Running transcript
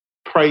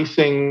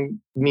pricing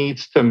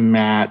needs to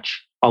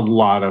match a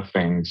lot of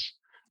things.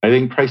 I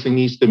think pricing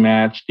needs to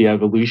match the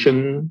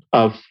evolution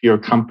of your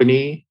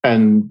company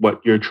and what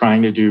you're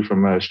trying to do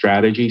from a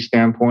strategy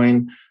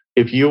standpoint.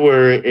 If you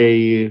were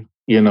a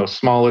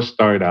smaller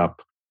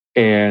startup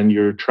and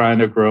you're trying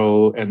to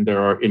grow and there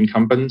are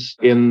incumbents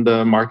in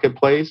the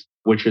marketplace,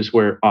 which is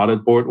where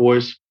Audit Board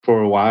was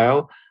for a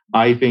while,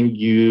 I think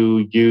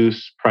you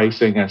use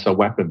pricing as a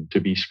weapon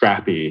to be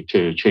scrappy,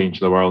 to change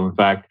the world. In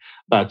fact,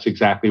 that's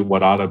exactly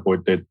what Audit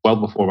Board did well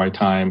before my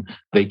time.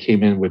 They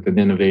came in with an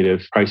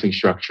innovative pricing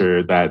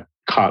structure that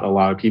caught a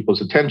lot of people's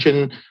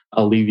attention,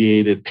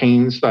 alleviated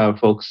pains that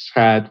folks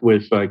had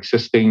with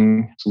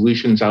existing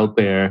solutions out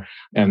there,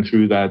 and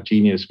through that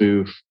genius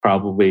move,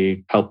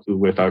 probably helped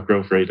with our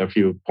growth rate a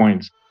few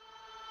points.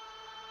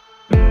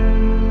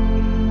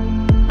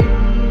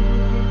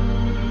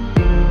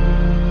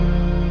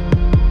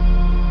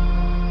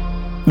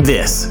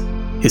 This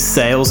is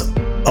Sales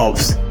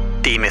Ops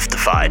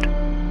Demystified,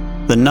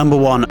 the number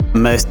one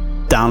most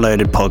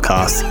downloaded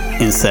podcast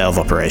in sales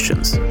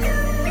operations.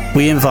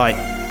 We invite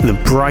the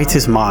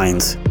brightest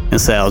minds in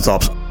sales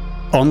ops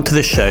onto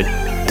the show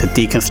to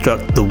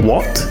deconstruct the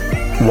what,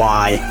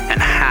 why,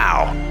 and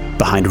how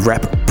behind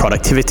rep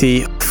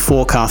productivity,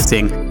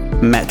 forecasting,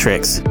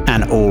 metrics,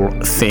 and all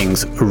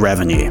things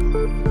revenue.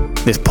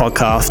 This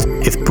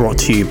podcast is brought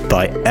to you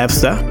by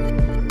Ebsta,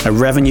 a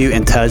revenue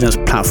intelligence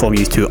platform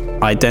used to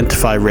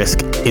identify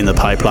risk in the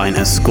pipeline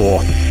and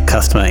score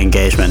customer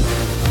engagement,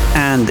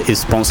 and is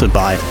sponsored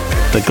by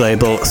the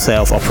Global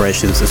Sales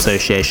Operations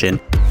Association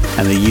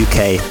and the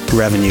UK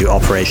Revenue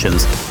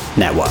Operations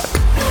Network.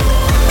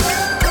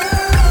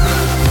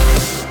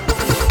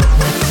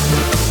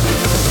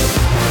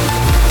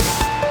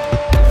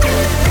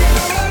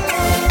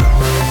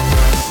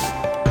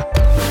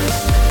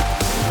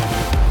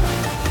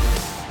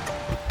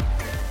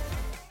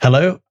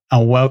 Hello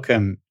and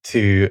welcome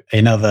to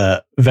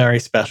another very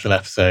special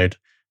episode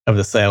of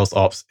the Sales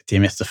Ops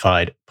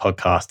Demystified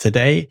podcast.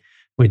 Today,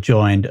 we're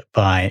joined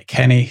by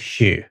Kenny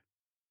Xu,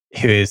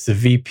 who is the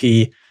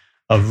VP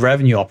of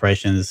Revenue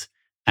Operations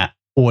at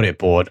Audit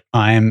Board.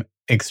 I am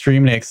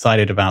extremely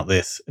excited about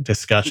this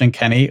discussion.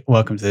 Kenny,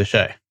 welcome to the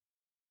show.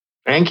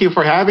 Thank you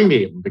for having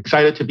me. I'm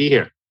excited to be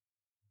here.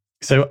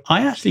 So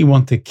I actually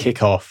want to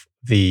kick off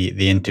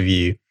the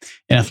interview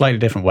in a slightly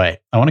different way.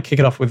 I want to kick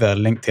it off with a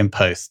LinkedIn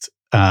post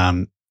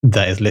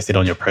that is listed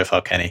on your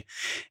profile, Kenny.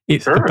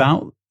 It's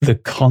about the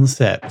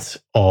concept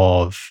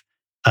of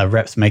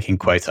reps making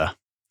quota.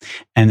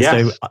 And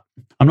so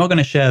I'm not going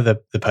to share the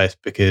post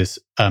because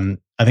I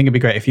think it'd be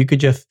great if you could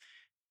just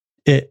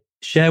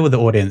share with the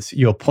audience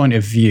your point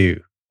of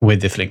view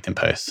with this LinkedIn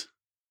post.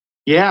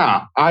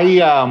 Yeah,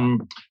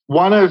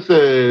 one of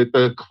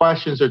the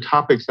questions or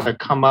topics that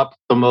come up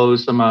the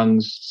most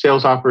among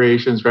sales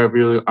operations,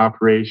 revenue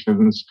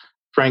operations,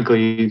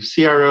 frankly,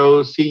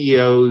 CROs,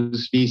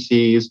 CEOs,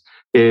 VCs,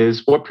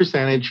 is what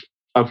percentage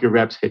of your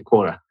reps hit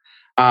quota?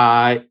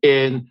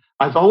 And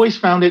I've always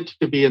found it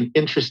to be an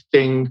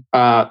interesting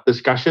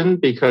discussion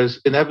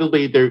because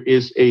inevitably there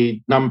is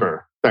a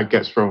number that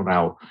gets thrown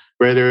out,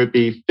 whether it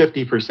be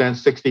 50%,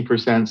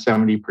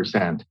 60%,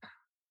 70%.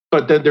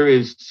 But then there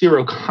is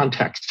zero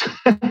context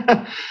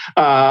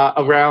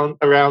around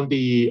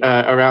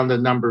the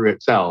number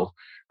itself,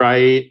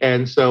 right?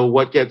 And so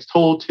what gets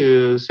told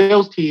to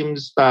sales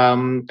teams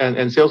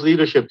and sales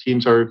leadership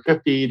teams are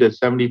 50 to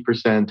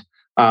 70%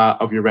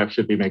 of your reps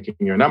should be making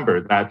your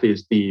number. That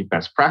is the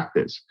best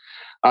practice.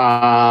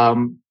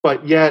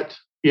 But yet,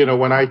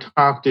 when I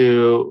talk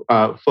to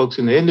folks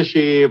in the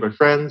industry, my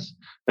friends,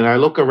 and I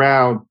look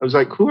around, I was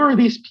like, who are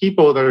these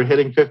people that are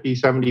hitting 50,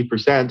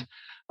 70%?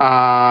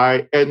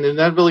 And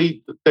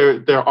inevitably,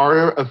 there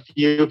are a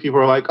few people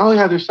who are like, oh,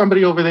 yeah, there's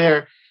somebody over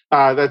there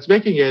that's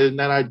making it. And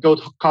then I'd go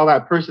to call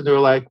that person who are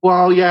like,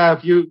 well, yeah,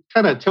 if you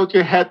kind of tilt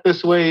your head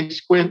this way,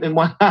 squint in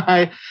one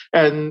eye,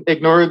 and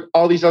ignore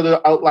all these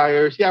other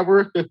outliers, yeah,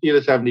 we're 50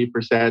 to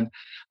 70%.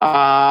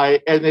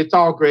 And it's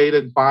all great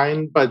and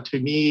fine. But to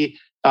me,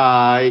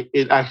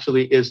 it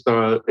actually is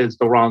the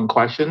wrong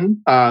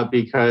question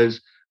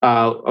because,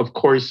 of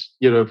course,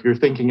 if you're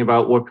thinking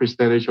about what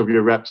percentage of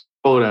your reps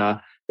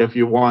quota, if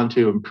you want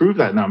to improve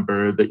that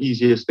number, the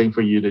easiest thing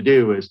for you to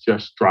do is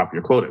just drop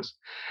your quotas,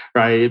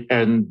 right?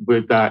 And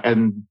with that,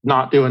 and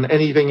not doing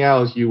anything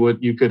else,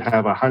 you could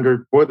have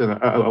 100 more than,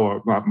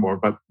 or not more,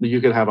 but you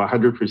could have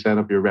 100%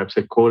 of your reps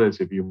hit quotas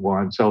if you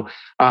want. So,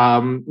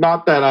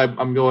 not that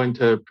I'm going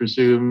to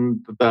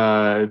presume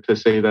to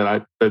say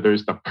that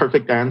there's the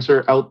perfect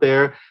answer out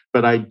there,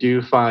 but I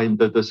do find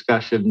the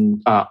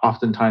discussion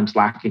oftentimes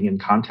lacking in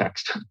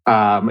context,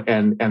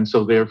 and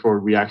so therefore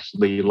we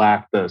actually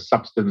lack the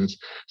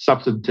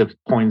substantive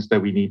points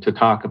that we need to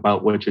talk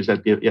about, which is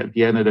at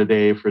the end of the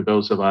day, for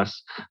those of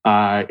us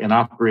in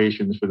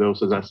operations, for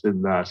those of us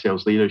in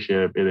sales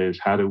leadership, it is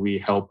how do we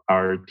help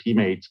our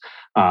teammates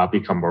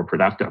become more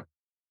productive.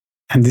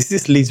 And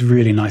this leads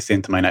really nicely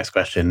into my next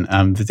question,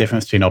 the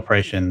difference between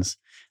operations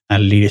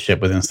and leadership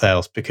within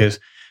sales, because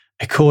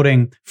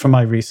according from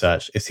my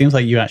research, it seems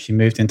like you actually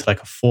moved into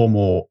like a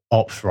formal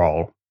ops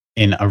role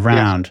in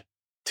around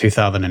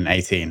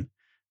 2018.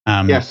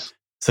 Yes.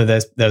 So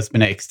there's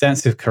been an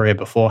extensive career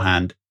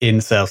beforehand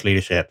in sales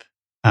leadership.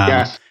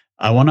 Yes.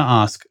 I want to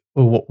ask,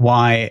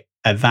 why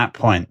at that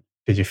point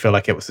did you feel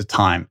like it was the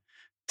time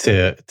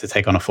to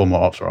take on a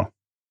formal ops role?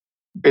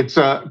 It's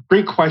a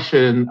great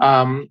question.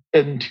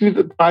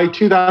 By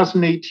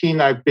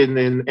 2018, I've been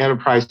in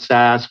enterprise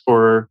SaaS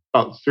for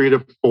about 3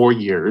 to 4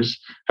 years.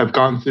 Have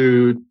gone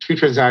through 2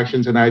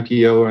 transactions, an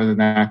IPO and an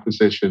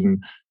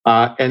acquisition,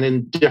 and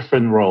in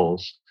different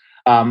roles.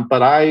 But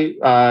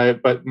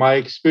my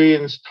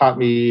experience taught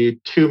me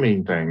 2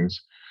 main things.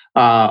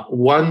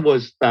 One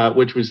was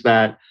which was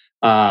that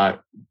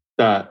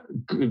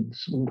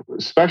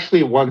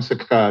especially once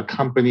a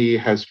company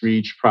has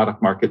reached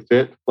product market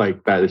fit,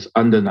 like that is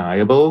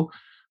undeniable,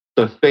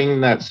 the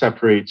thing that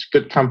separates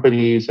good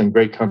companies and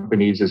great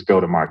companies is go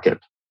to market.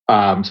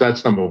 So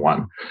that's number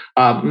one.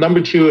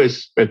 Number 2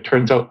 is it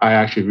turns out I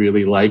actually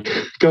really like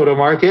go to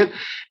market.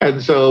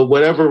 And so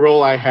whatever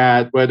role I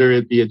had, whether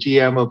it be a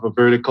GM of a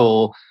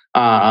vertical,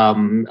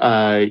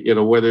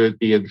 whether it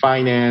be in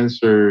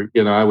finance or,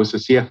 I was the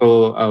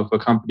CFO of a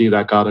company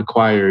that got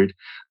acquired,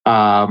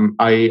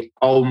 I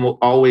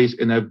always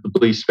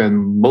inevitably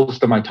spend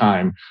most of my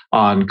time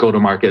on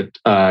go-to-market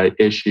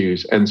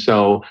issues, and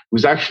so it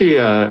was actually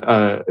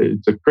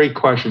it's a great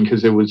question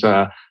because it was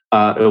a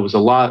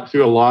lot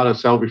through a lot of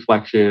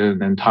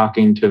self-reflection and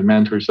talking to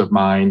mentors of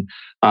mine.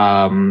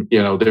 I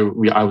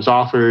was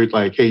offered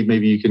like, hey,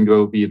 maybe you can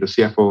go be the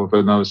CFO of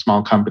another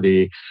small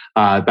company.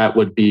 That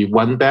would be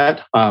one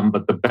bet,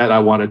 but the bet I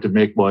wanted to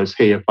make was,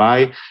 hey, if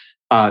I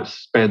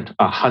spent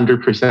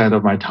 100%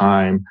 of my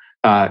time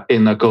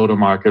in a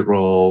go-to-market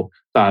role,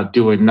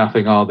 doing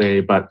nothing all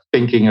day, but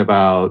thinking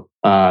about,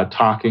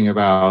 talking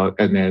about,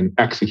 and then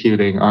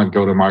executing on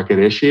go-to-market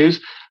issues,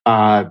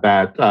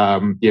 that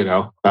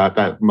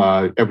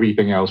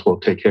everything else will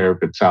take care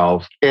of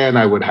itself, and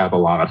I would have a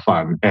lot of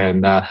fun.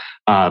 And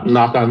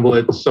knock on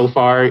wood, so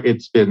far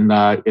it's been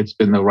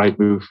the right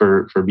move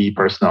for me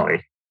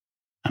personally.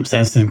 I'm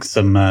sensing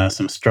some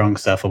strong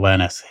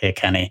self-awareness here,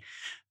 Kenny.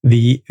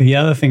 The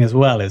other thing as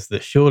well is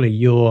that surely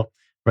your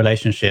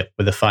relationship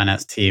with the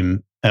finance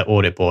team at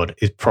Audit Board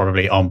is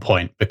probably on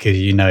point because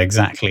you know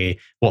exactly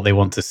what they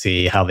want to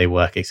see, how they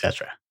work,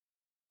 etc.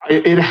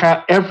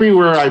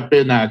 Everywhere I've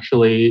been,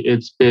 actually,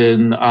 it's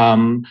been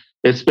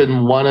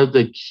one of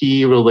the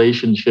key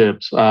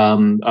relationships,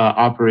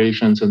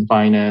 operations and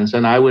finance,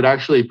 and I would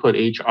actually put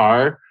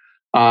HR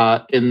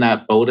in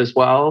that boat as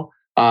well.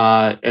 So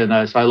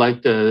I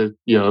like to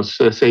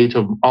say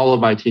to all of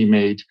my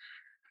teammates,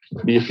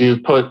 if you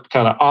put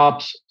kind of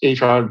ops,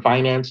 HR, and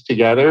finance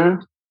together,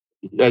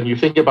 and you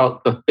think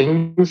about the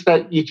things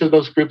that each of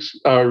those groups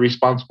are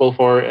responsible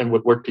for and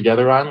would work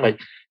together on, like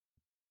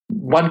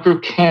one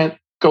group can't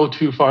go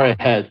too far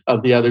ahead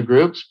of the other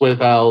groups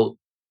without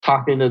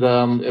talking to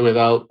them,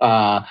 without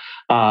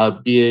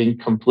being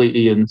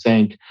completely in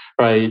sync,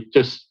 right?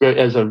 Just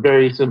as a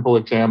very simple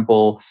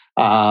example,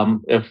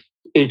 if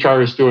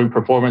HR is doing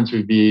performance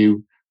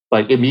review,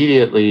 like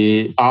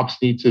immediately ops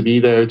needs to be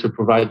there to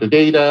provide the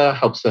data,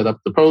 help set up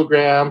the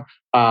program,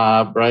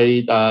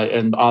 right?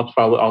 And ops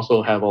probably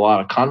also have a lot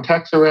of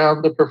context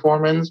around the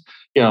performance,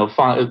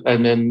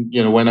 and then,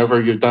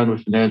 whenever you're done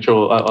with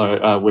financial,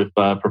 with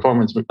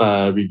performance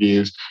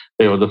reviews,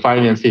 the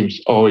finance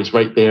team's always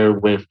right there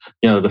with,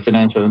 the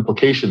financial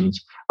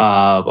implications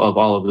of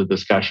all of the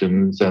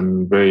discussions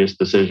and various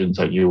decisions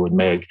that you would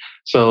make.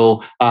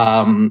 So,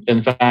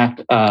 in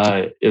fact,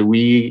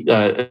 we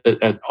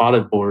at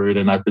Audit Board,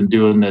 and I've been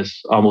doing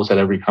this almost at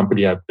every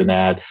company I've been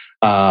at,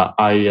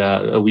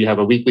 we have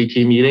a weekly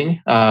team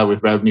meeting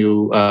with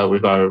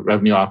our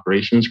revenue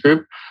operations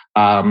group,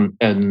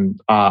 and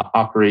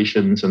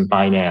operations and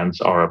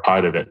finance are a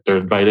part of it. They're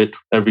invited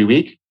every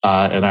week,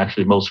 and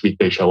actually most weeks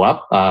they show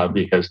up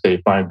because they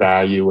find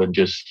value in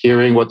just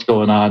hearing what's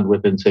going on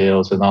within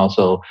sales, and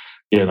also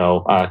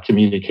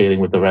communicating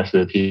with the rest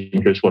of the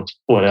team just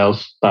what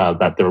else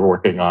that they're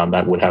working on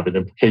that would have an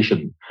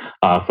implication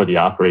for the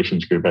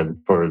operations group and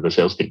for the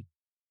sales team.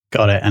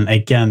 Got it. And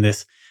again,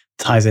 this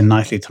ties in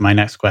nicely to my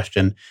next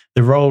question.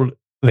 The role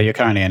that you're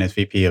currently in is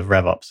VP of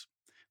RevOps.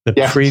 The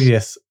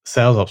previous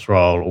sales ops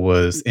role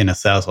was in a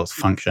sales ops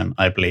function,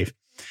 I believe.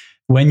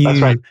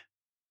 That's right.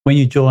 When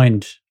you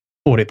joined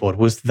Audit Board,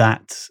 was the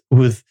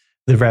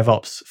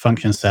RevOps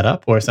function set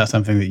up, or is that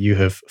something that you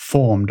have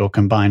formed or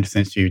combined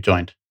since you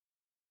joined?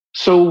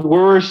 So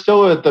we're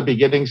still at the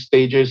beginning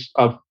stages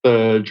of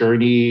the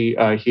journey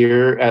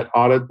here at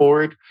Audit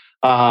Board.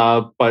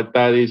 But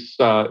that is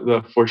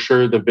for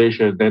sure the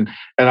vision. And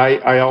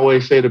I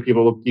always say to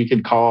people, you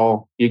can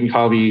call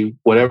me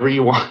whatever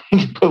you want. You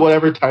can put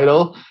whatever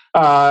title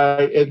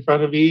in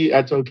front of me.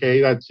 That's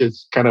okay. That's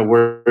just kind of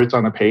words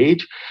on a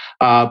page.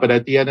 But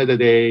at the end of the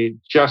day,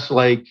 just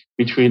like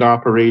between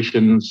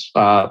operations,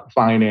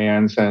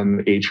 finance, and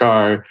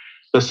HR,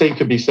 the same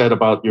could be said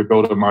about your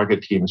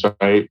go-to-market teams,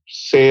 right?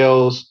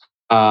 Sales,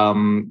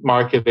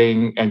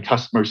 marketing, and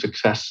customer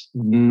success.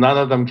 None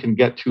of them can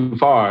get too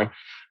far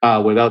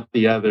without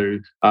the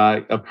other.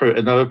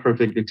 Another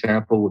perfect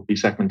example would be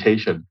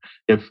segmentation.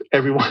 If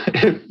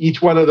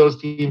each one of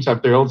those teams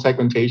have their own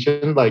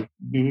segmentation, like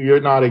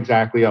you're not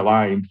exactly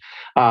aligned.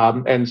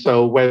 And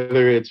so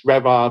whether it's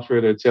RevOps,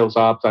 whether it's Sales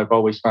Ops, I've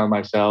always found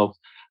myself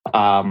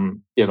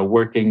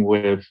working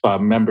with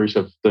members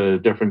of the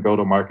different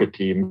go-to-market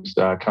teams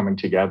coming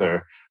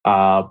together.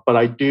 But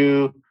I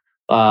do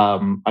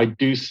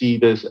see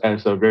this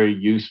as a very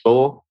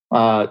useful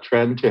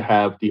trend to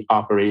have the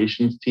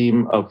operations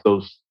team of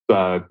those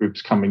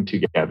groups coming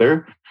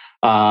together.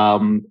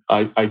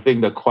 I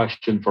think the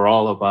question for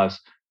all of us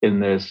in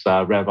this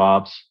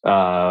RevOps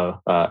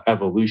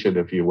evolution,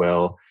 if you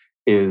will,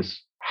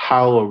 is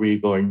how are we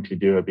going to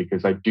do it?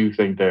 Because I do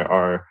think there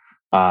are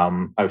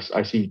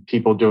I see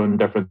people doing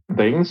different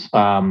things,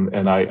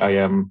 and I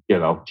am,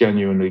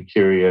 genuinely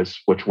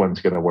curious which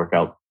one's going to work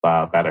out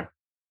better.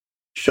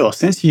 Sure.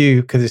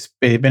 Because it's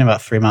been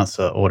about 3 months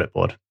at Audit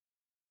Board,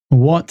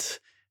 what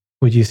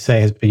would you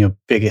say has been your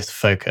biggest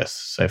focus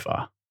so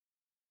far?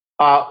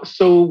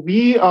 So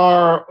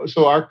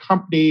our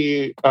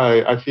company,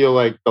 I feel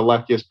like the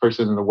luckiest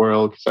person in the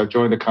world because I've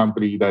joined a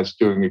company that's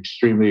doing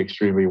extremely,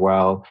 extremely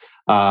well.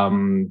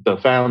 The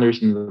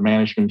founders and the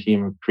management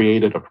team have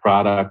created a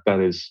product that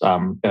is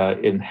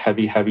in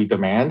heavy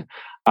demand.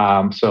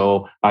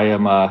 So I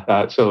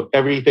am. So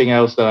everything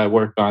else that I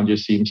worked on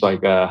just seems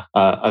like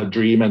a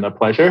dream and a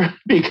pleasure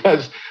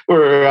because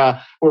we're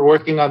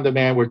working on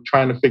demand. We're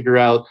trying to figure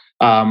out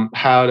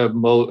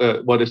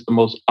what is the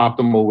most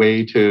optimal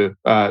way to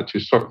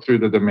sort through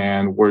the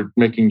demand. We're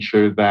making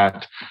sure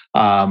that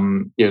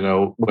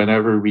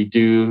whenever we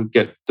do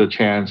get the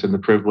chance and the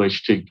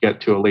privilege to get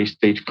to a late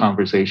stage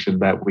conversation,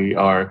 that we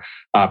are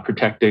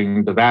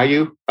protecting the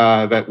value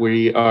that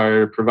we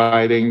are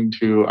providing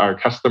to our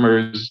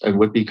customers and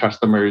would-be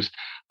customers,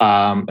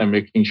 and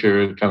making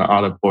sure kind of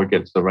Audit Board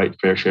gets the right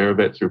fair share of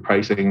it through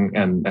pricing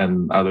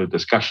and other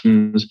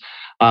discussions.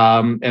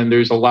 And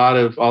there's a lot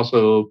of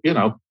also,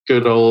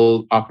 good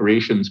old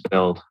operations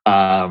build,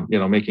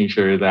 making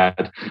sure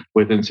that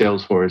within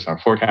Salesforce, our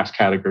forecast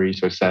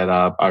categories are set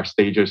up, our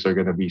stages are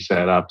going to be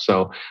set up.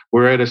 So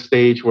we're at a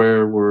stage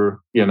where we're,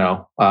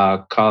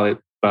 call it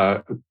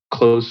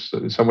close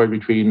somewhere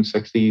between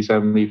 60,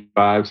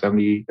 75,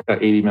 70,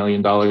 $80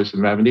 million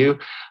in revenue.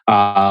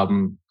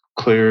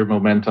 Clear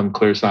momentum,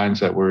 clear signs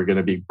that we're going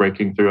to be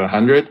breaking through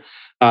 100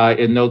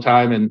 in no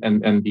time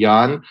and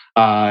beyond.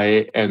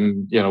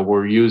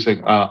 We're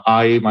using,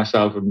 I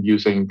myself am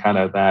using kind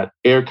of that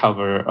air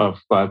cover of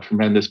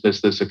tremendous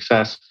business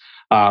success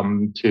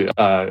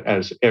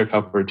as air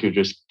cover to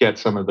just get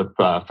some of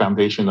the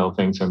foundational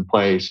things in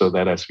place so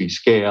that as we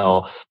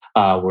scale,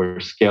 we're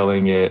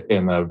scaling it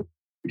in a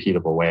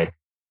repeatable way.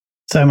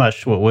 So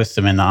much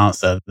wisdom in the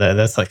answer.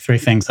 There's like 3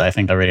 things that I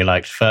think I really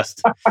liked.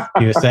 First,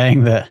 you were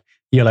saying that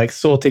you're like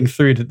sorting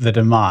through the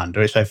demand,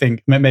 which I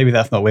think maybe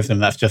that's not wisdom.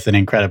 That's just an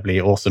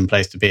incredibly awesome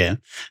place to be in.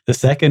 The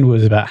second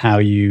was about how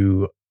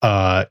you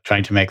are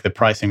trying to make the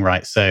pricing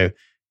right. So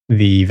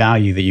the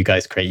value that you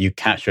guys create, you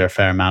capture a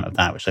fair amount of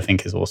that, which I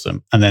think is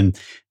awesome. And then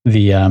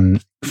the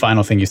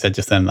final thing you said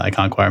just then that I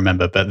can't quite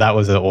remember, but that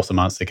was an awesome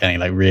answer, Kenny.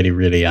 Like really,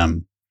 really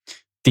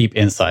deep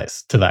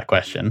insights to that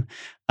question.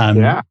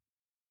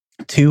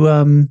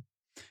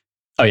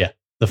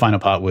 The final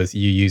part was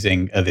you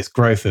using this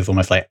growth as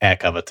almost like air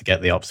cover to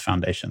get the ops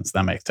foundations.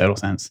 That makes total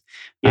sense.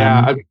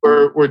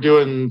 We're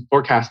doing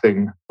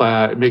forecasting,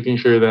 making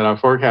sure that our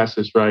forecast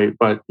is right.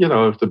 But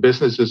if the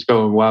business is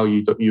going well,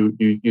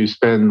 you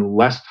spend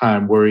less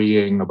time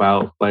worrying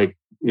about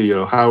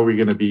how are we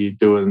going to be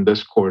doing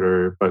this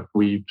quarter, but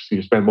you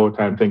spend more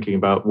time thinking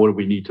about what do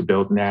we need to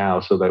build now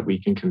so that we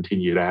can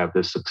continue to have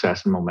this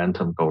success and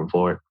momentum going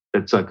forward.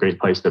 It's a great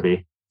place to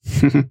be.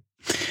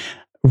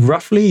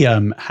 Roughly,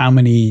 how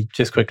many,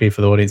 just quickly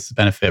for the audience's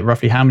benefit,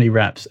 roughly how many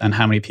reps and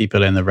how many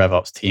people in the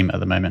RevOps team at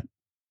the moment?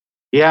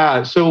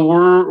 Yeah, so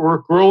we're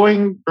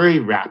growing very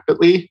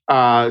rapidly.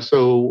 I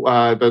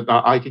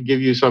can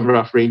give you some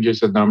rough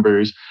ranges of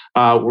numbers.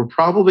 We're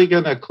probably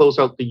going to close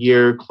out the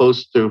year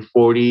close to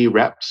 40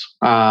 reps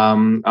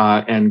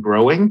and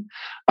growing.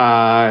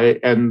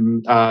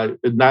 And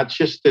not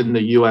just in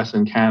the U.S.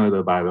 and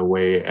Canada, by the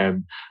way.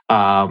 And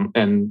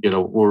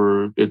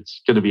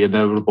it's going to be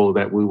inevitable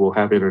that we will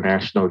have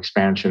international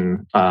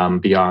expansion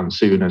beyond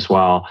soon as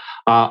well.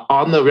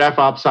 On the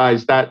RevOps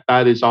side,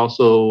 that is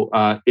also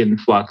in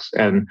flux.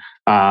 And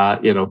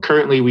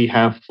currently we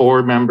have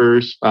 4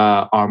 members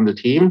on the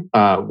team,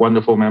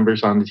 wonderful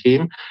members on the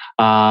team,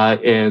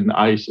 and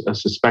I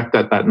suspect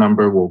that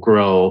number will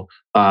grow.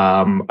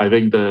 I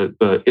think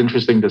the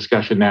interesting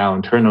discussion now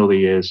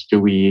internally is, do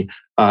we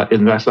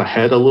invest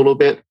ahead a little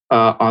bit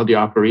on the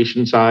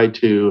operation side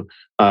to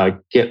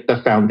get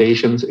the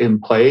foundations in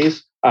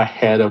place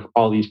ahead of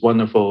all these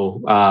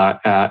wonderful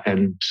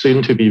and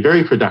soon to be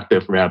very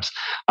productive reps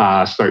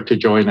start to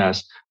join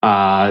us.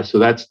 So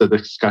that's the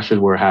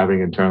discussion we're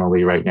having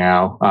internally right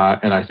now.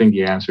 And I think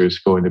the answer is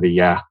going to be,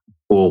 yeah,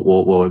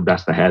 we'll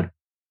invest ahead.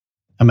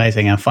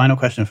 Amazing. And final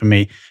question from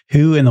me,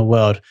 who in the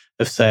world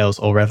of sales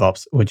or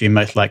RevOps would you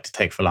most like to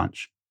take for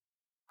lunch?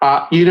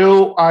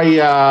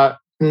 I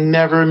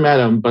never met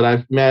him, but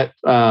I've met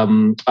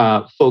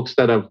folks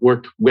that have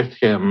worked with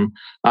him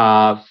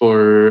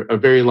for a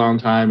very long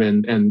time,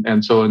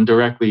 and so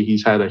indirectly,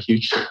 he's had a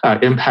huge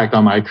impact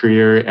on my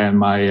career and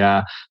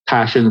my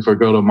passion for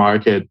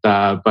go-to-market.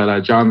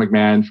 But John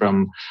McMahon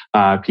from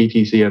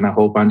PTC and a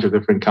whole bunch of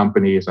different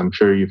companies, I'm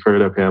sure you've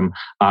heard of him.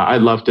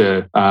 I'd love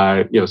to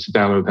sit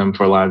down with him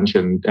for lunch,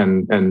 and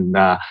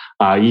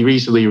he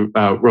recently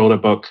wrote a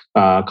book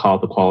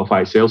called The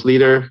Qualified Sales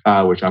Leader,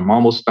 which I'm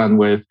almost done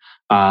with.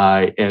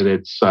 And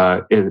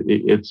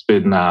it's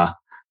been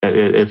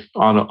it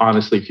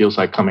honestly feels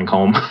like coming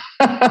home.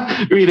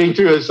 Reading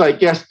through it's like,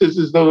 yes, this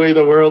is the way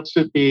the world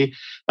should be.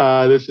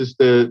 This is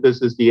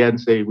the end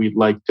state we'd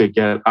like to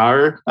get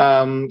our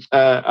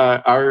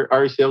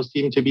sales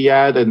team to be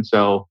at, and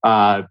so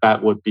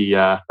that would be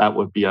a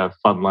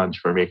fun lunch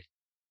for me.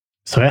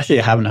 So actually,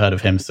 I haven't heard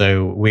of him.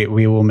 So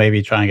we will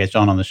maybe try and get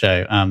John on the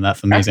show.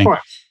 That's amazing. Excellent.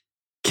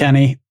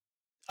 Kenny,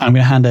 I'm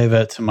going to hand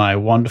over to my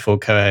wonderful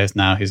co-host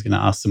now, who's going to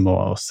ask some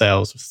more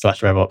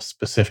sales/RevOps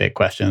specific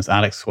questions.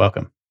 Alex,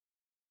 welcome.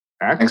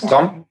 Thanks,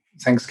 Tom.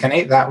 Thanks,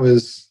 Kenny. That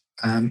was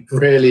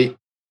really,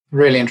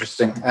 really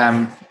interesting.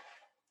 I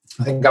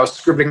think I was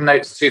scribbling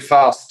notes too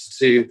fast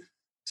to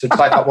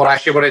type up what I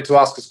actually wanted to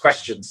ask as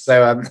questions.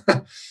 So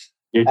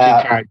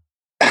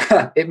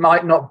it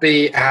might not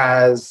be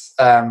as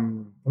it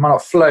might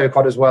not flow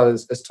quite as well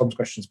as Tom's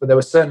questions, but there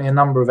were certainly a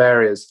number of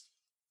areas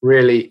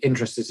really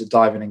interested to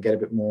dive in and get a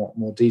bit more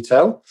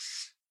detail.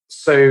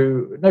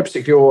 So no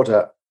particular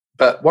order,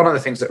 but one of the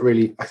things that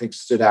really I think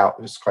stood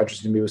out, was quite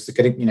interesting to me, was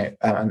getting,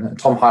 and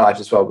Tom highlighted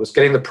as well, was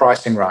getting the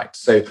pricing right.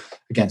 So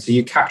again, so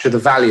you capture the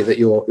value that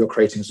you're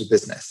creating as a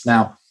business.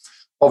 Now,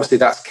 obviously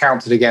that's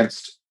counted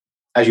against,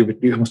 as you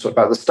almost talked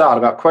about at the start,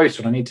 about quota,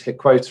 and I need to hit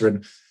quota,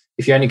 and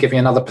if you only give me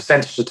another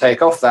percentage to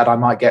take off that,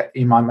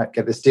 you might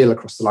get this deal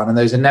across the line, and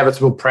those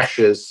inevitable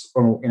pressures,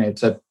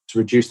 to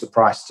reduce the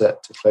price to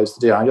close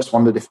the deal. I just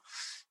wondered if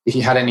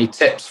you had any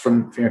tips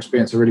from your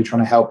experience of really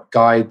trying to help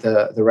guide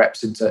the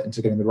reps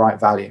into getting the right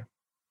value.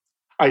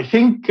 I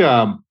think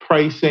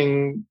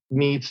pricing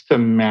needs to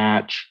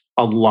match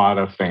a lot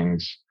of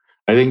things.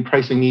 I think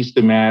pricing needs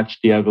to match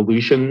the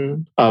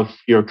evolution of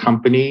your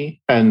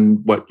company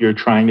and what you're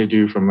trying to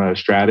do from a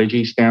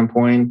strategy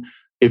standpoint.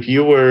 If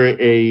you were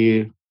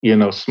a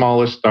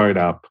smaller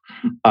startup,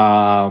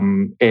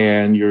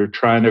 and you're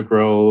trying to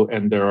grow,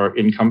 and there are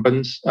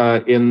incumbents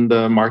in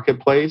the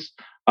marketplace,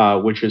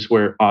 which is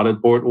where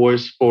Audit Board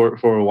was for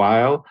a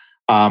while.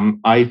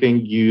 I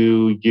think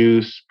you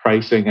use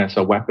pricing as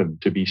a weapon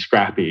to be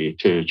scrappy,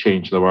 to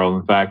change the world.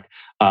 In fact,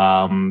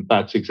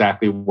 that's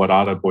exactly what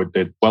Audit Board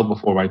did well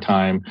before my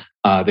time.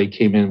 They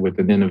came in with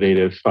an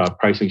innovative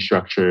pricing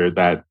structure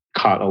that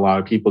caught a lot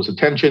of people's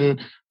attention,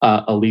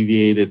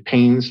 alleviated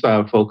pains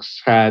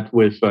folks had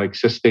with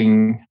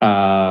existing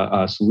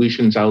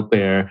solutions out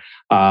there,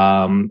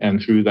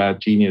 and through that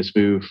genius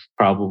move,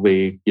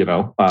 probably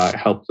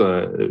helped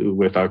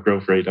with our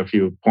growth rate a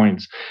few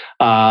points.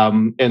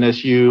 And as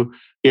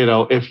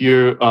if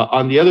you're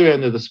on the other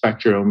end of the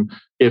spectrum,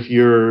 if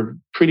you're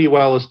pretty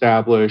well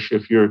established,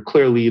 if you're a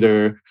clear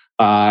leader,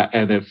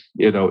 and if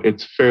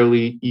it's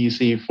fairly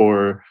easy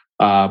for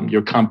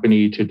your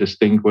company to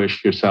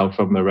distinguish yourself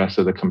from the rest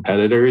of the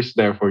competitors,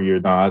 therefore you're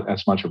not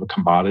as much of a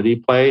commodity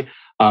play.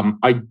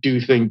 I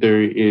do think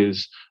there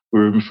is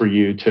room for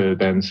you to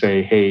then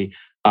say, hey,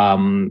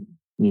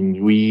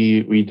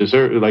 we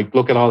deserve,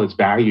 look at all this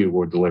value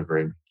we're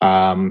delivering.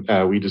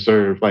 We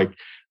deserve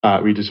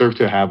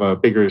to have a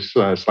bigger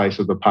slice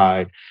of the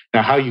pie.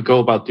 Now, how you go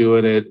about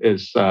doing it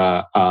is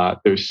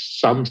there's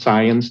some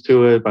science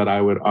to it, but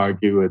I would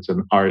argue it's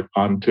an art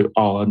unto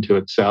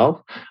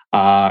itself.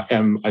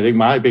 And I think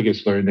my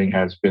biggest learning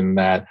has been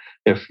that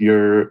if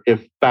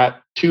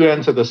that two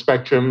ends of the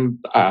spectrum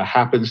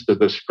happens to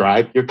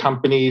describe your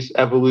company's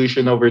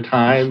evolution over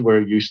time,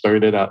 where you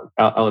started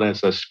out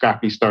as a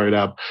scrappy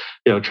startup,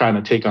 trying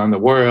to take on the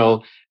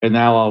world, and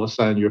now all of a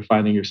sudden you're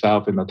finding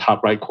yourself in the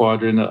top right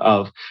quadrant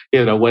of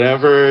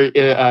whatever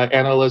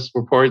analyst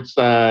reports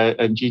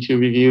and G2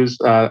 reviews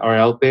are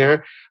out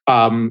there.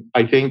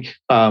 I think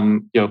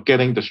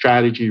getting the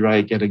strategy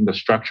right, getting the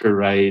structure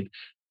right,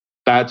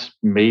 that's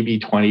maybe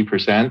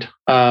 20%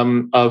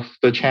 of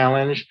the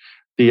challenge.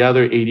 The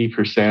other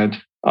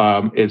 80%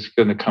 is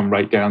going to come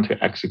right down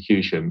to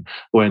execution.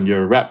 When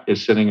your rep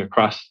is sitting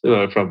across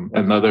from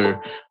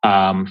the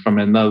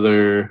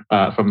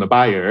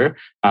buyer,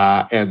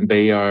 and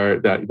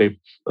they've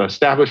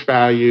established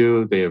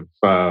value, they've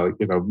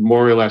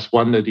more or less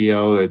won the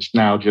deal. It's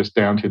now just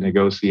down to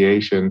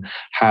negotiation.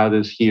 How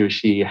does he or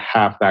she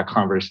have that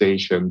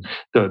conversation?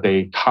 Do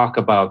they talk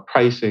about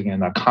pricing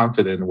in a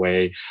confident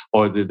way,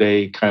 or do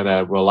they kind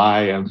of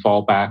rely and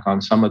fall back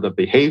on some of the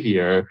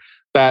behavior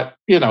that,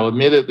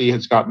 admittedly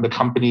has gotten the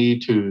company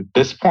to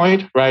this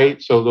point,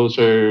 right? So those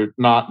are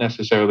not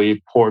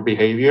necessarily poor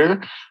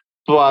behavior,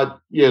 but,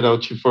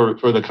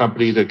 for the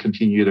company to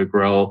continue to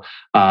grow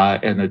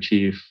and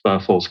achieve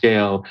full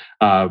scale,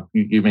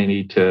 you may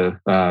need to,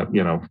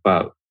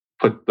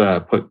 put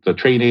the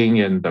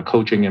training and the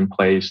coaching in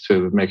place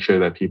to make sure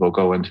that people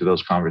go into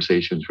those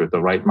conversations with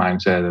the right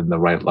mindset and the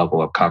right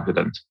level of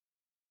confidence.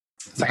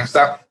 Thanks.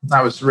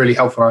 That was really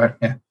helpful.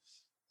 Yeah,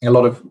 a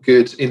lot of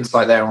good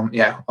insight there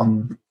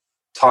on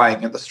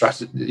tying the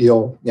strategy,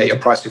 your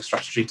pricing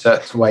strategy to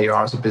where you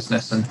are as a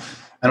business, and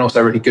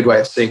also a really good way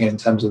of seeing it in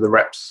terms of the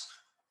reps'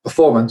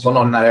 performance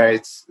on that area.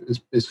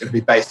 Is going to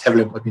be based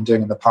heavily on what we've been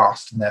doing in the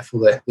past, and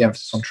therefore the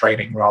emphasis on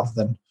training rather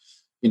than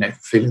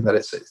feeling that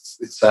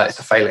it's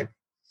a failing.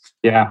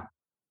 Yeah.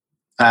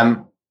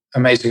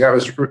 Amazing. That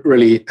was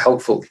really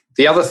helpful.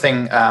 The other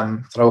thing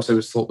that I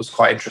also thought was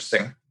quite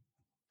interesting,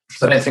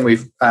 I don't think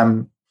we've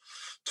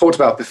talked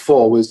about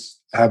before, was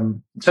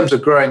in terms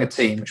of growing a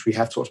team, which we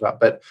have talked about,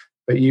 but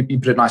you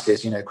put it nicely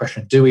as a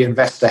question: do we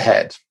invest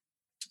ahead?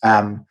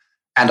 And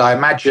I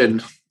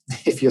imagine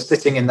if you're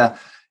sitting in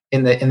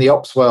the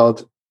ops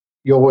world,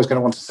 you're always going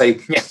to want to say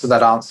yes to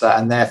that answer,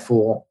 and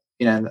therefore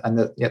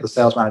the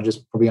sales manager is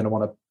probably going to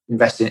want to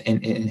invest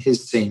in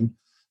his team.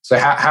 So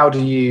how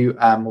do you,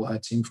 or her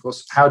team, of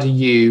course, how do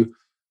you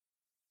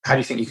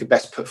think you could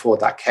best put forward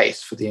that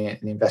case for the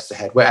investor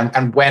head?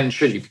 And when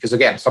should you? Because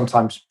again,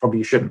 sometimes probably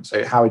you shouldn't.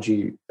 So how would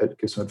you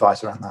give some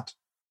advice around that?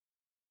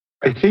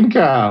 I think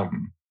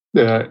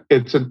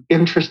it's an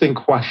interesting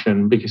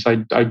question, because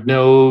I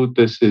know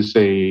this is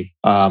a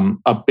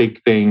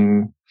big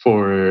thing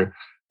for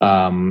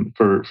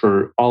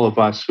all of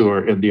us who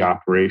are in the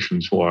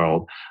operations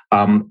world.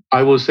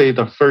 I will say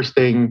the first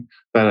thing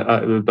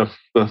that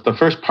the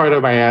first part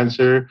of my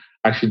answer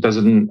actually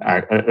doesn't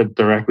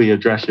directly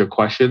address your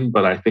question,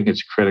 but I think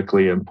it's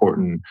critically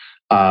important,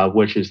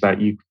 which is that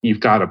you've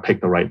got to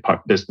pick the right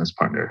business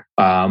partner.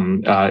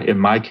 In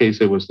my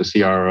case, it was the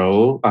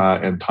CRO,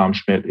 and Tom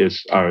Schmidt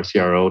is our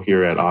CRO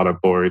here at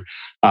AuditBoard,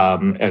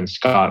 and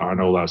Scott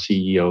Arnold, our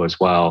CEO as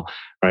well,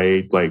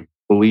 right? Like,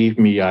 believe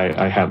me,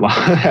 I had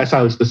as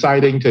I was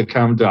deciding to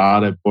come to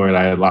AuditBoard,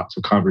 I had lots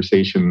of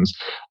conversations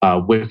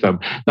with them.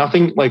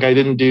 Nothing like I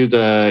didn't do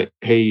the,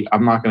 hey,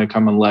 I'm not going to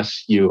come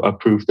unless you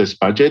approve this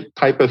budget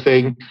type of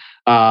thing.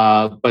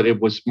 But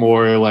it was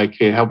more like,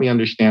 hey, help me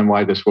understand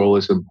why this role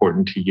is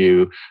important to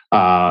you.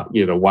 Why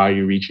are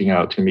you reaching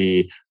out to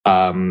me?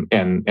 And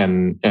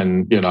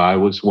I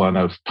was one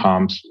of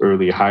Tom's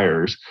early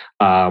hires,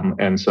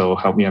 and so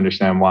help me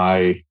understand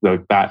why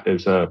that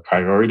is a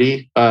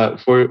priority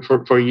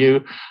for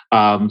you.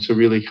 So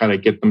really kind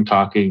of get them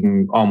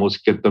talking,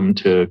 almost get them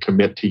to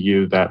commit to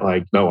you that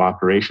no,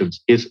 operations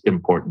is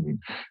important,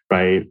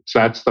 right? So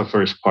that's the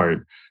first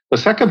part. The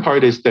second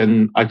part is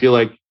then I feel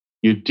like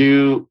you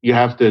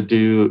have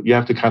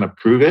to kind of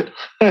prove it,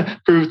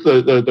 prove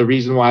the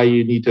reason why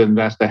you need to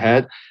invest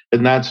ahead.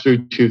 And that's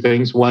through two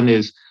things. One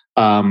is,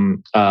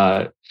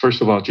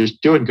 first of all,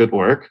 just doing good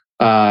work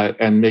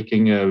and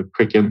making a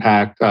quick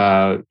impact,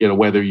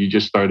 whether you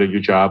just started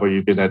your job or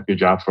you've been at your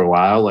job for a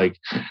while. I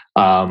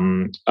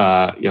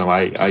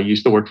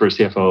used to work for a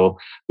CFO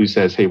who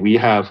says, hey, we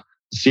have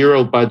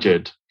zero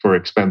budget for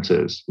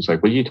expenses. It's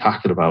like, what are you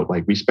talking about?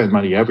 Like, we spend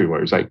money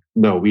everywhere. It's like,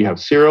 no, we have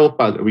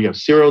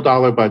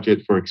 $0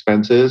 budget for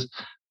expenses,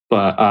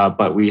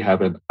 but we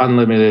have an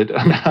unlimited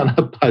amount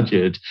of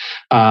budget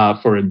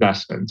for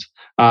investments.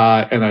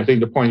 And I think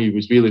the point he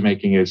was really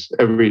making is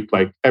every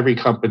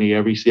company,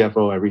 every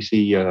CFO, every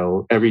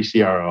CEO, every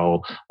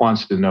CRO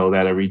wants to know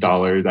that every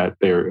dollar that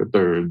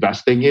they're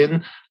investing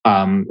in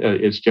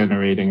is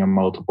generating a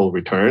multiple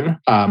return.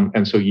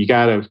 And so you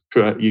gotta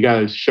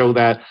show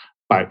that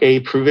by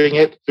proving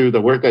it through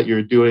the work that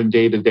you're doing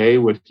day to day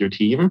with your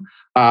team.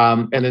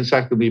 And then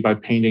secondly, by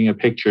painting a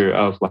picture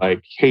of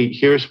hey,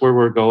 here's where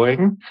we're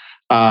going.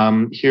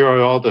 Here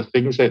are all the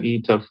things that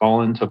need to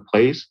fall into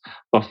place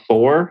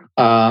before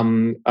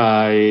we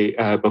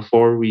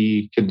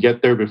can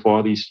get there, before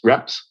all these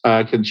reps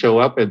can show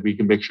up, and we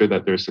can make sure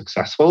that they're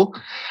successful.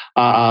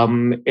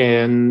 And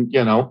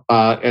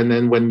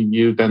then when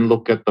you then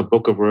look at the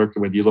book of work,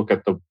 when you look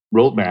at the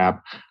roadmap,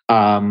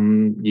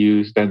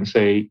 you then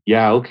say,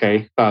 yeah,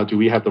 okay, do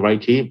we have the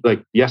right team?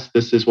 Yes,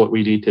 this is what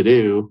we need to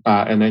do.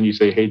 And then you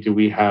say, hey, do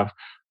we have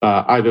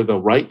either the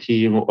right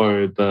team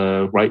or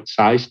the right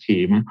size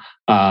team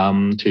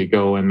to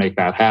go and make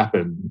that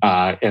happen?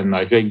 And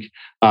I think,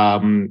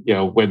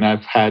 when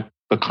I've had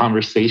the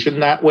conversation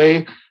that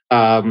way,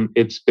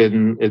 it's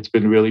been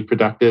really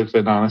productive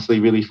and honestly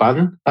really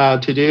fun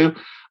to do.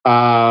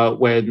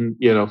 When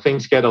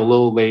things get a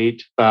little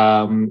late,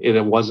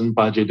 it wasn't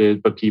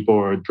budgeted, but people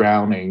are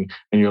drowning,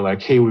 and you're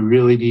like, hey, we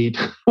really need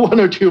one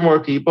or two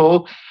more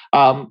people.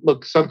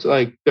 Look,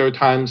 there are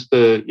times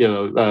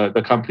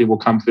the company will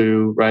come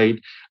through, right?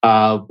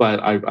 But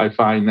I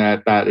find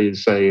that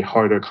is a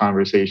harder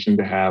conversation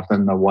to have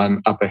than the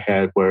one up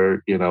ahead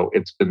where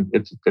it's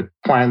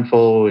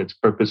planful, it's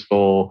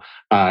purposeful,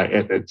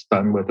 it's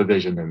done with a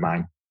vision in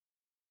mind.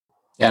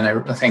 Yeah,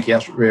 no, thank you.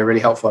 That's really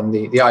helpful. And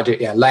the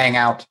idea, laying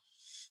out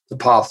the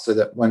path so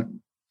that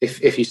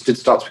if you did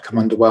start to become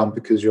underwhelmed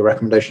because your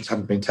recommendations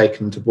haven't been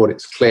taken to board,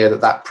 it's clear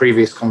that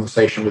previous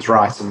conversation was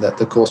right and that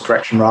the course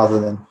correction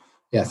rather than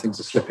things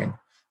are slipping.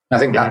 And I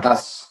think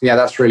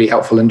that's really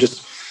helpful. And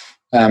just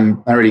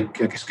And really,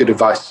 I guess, good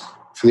advice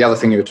for the other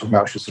thing you were talking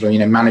about, which is sort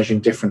of, managing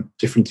different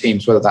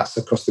teams, whether that's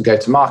across the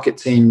go-to-market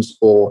teams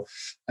or,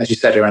 as you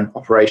said, around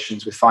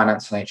operations with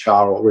finance and HR,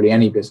 or really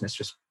any business,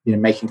 just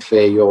making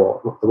clear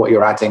what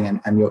you're adding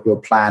and your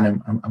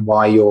plan and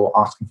why you're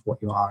asking for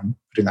what you are and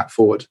putting that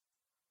forward.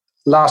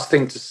 Last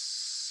thing to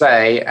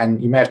say,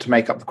 and you may have to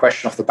make up the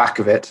question off the back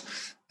of it,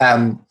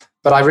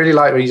 but I really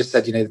like what you just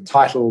said. The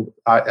title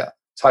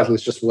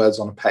is just words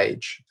on a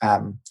page,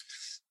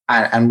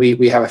 and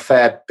we have a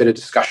fair bit of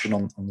discussion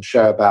on the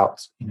show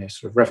about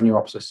sort of revenue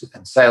ops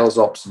and sales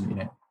ops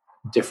and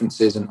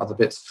differences and other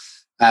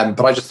bits.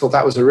 But I just thought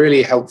that was a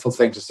really helpful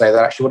thing to say,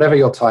 that actually whatever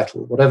your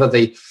title, whatever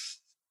the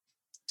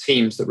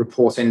teams that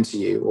report into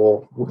you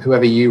or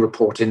whoever you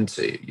report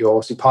into, you're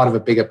obviously part of a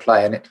bigger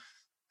play,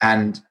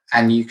 and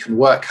you can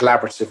work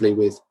collaboratively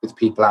with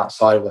people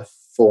outside of a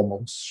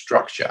formal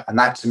structure. And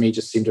that to me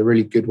just seemed a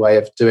really good way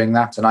of doing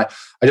that. And I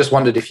just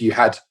wondered if you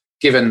had,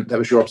 given that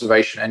was your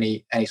observation,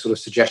 any sort of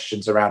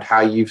suggestions around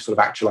how you've sort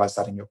of actualized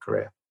that in your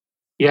career.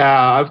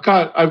 Yeah,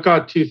 I've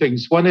got two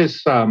things. One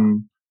is,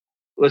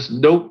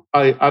 listen,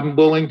 I'm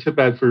willing to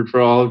bet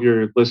for all of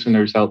your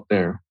listeners out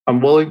there,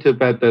 I'm willing to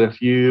bet that if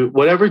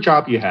whatever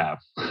job you have,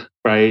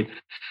 right,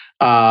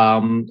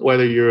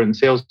 whether you're in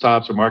sales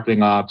ops or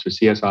marketing ops or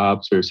CS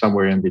ops or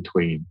somewhere in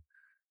between,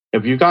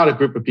 if you got a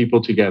group of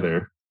people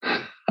together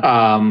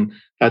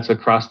that's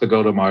across the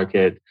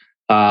go-to-market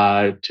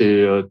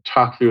to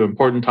talk through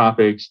important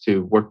topics,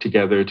 to work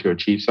together to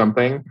achieve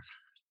something,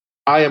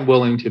 I am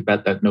willing to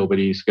bet that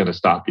nobody's going to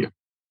stop you.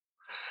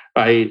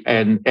 Right.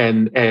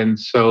 And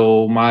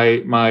so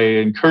my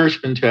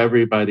encouragement to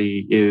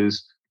everybody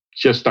is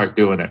just start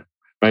doing it.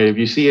 Right. If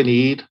you see a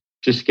need,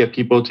 just get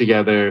people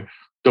together.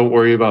 Don't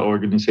worry about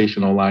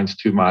organizational lines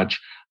too much.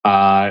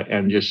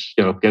 And just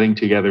getting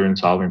together and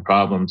solving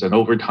problems. And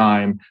over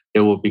time,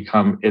 it will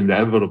become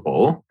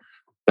inevitable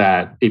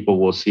that people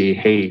will see,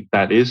 hey,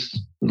 that is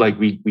like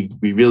we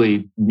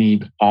really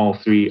need all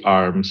three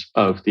arms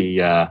of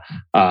the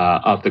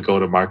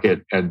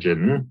go-to-market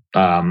engine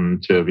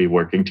to be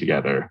working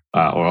together,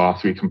 or all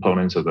three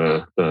components of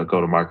the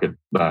go-to-market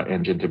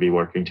engine to be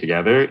working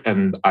together.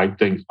 And I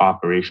think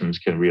operations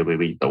can really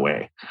lead the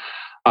way.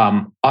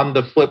 On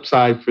the flip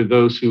side, for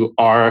those who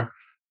are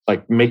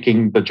like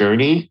making the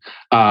journey,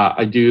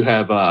 I do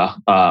have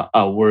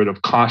a word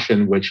of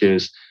caution, which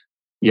is,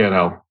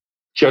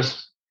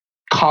 just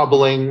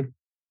cobbling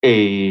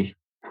a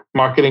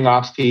marketing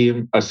ops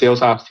team, a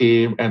sales ops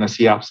team, and a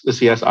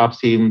CS ops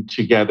team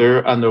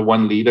together under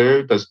one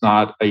leader does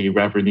not a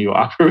revenue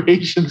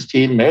operations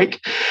team make.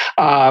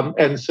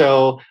 And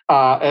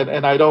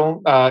I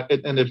don't.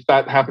 And if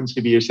that happens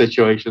to be your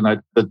situation,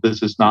 that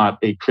this is not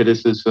a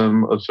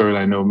criticism of sort.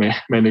 I know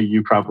many of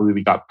you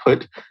probably got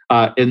put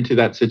into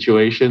that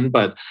situation,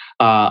 but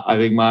I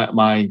think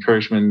my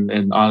encouragement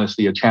and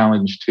honestly a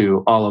challenge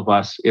to all of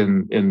us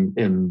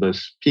in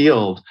this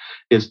field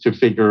is to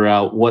figure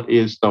out what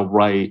is the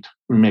right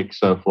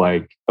mix of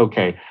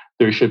okay,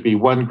 there should be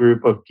one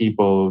group of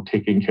people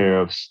taking care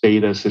of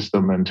data,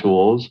 system, and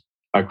tools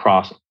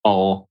across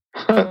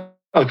the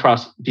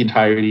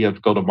entirety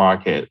of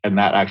go-to-market, and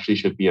that actually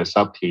should be a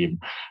sub-team.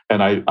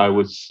 And I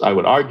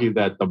would argue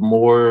that the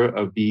more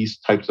of these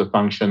types of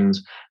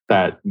functions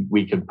that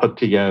we can put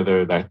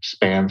together that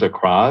spans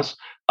across,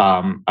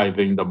 I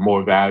think the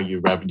more value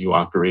revenue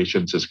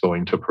operations is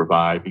going to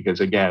provide. Because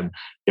again,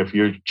 if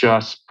you're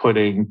just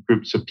putting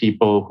groups of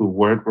people who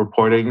weren't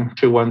reporting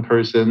to one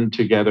person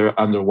together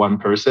under one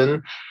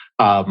person,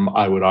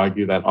 I would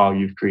argue that all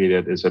you've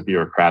created is a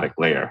bureaucratic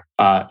layer.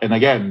 And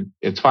again,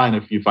 it's fine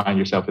if you find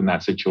yourself in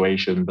that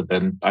situation, but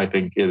then I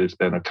think it is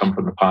then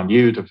incumbent upon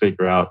you to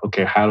figure out,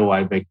 okay, how do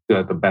I make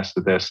the best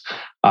of this?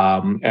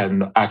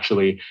 And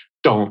actually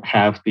don't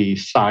have the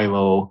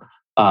silo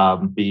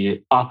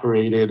be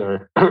operated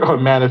or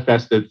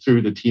manifested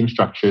through the team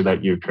structure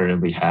that you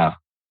currently have.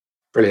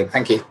 Brilliant.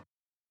 Thank you.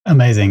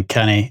 Amazing,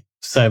 Kenny.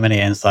 So many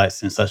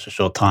insights in such a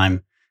short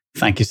time.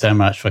 Thank you so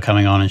much for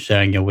coming on and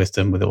sharing your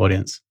wisdom with the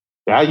audience.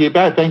 Yeah, you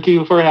bet. Thank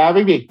you for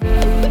having me.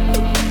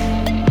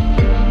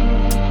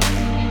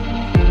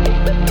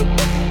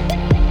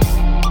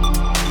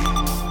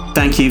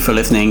 Thank you for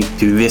listening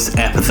to this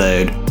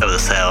episode of the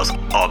Sales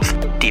Ops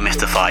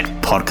Demystified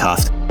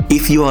podcast.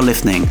 If you are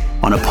listening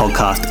on a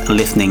podcast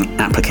listening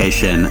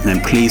application,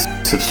 then please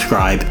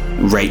subscribe,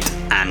 rate,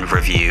 and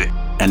review.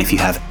 And if you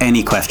have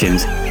any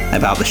questions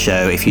about the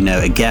show, if you know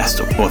a guest,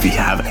 or if you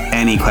have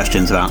any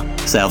questions about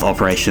sales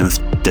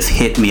operations, just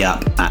hit me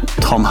up at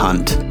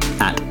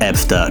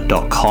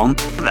tomhunt@ebster.com.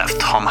 That's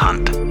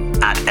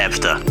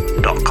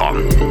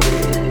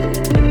tomhunt@ebster.com.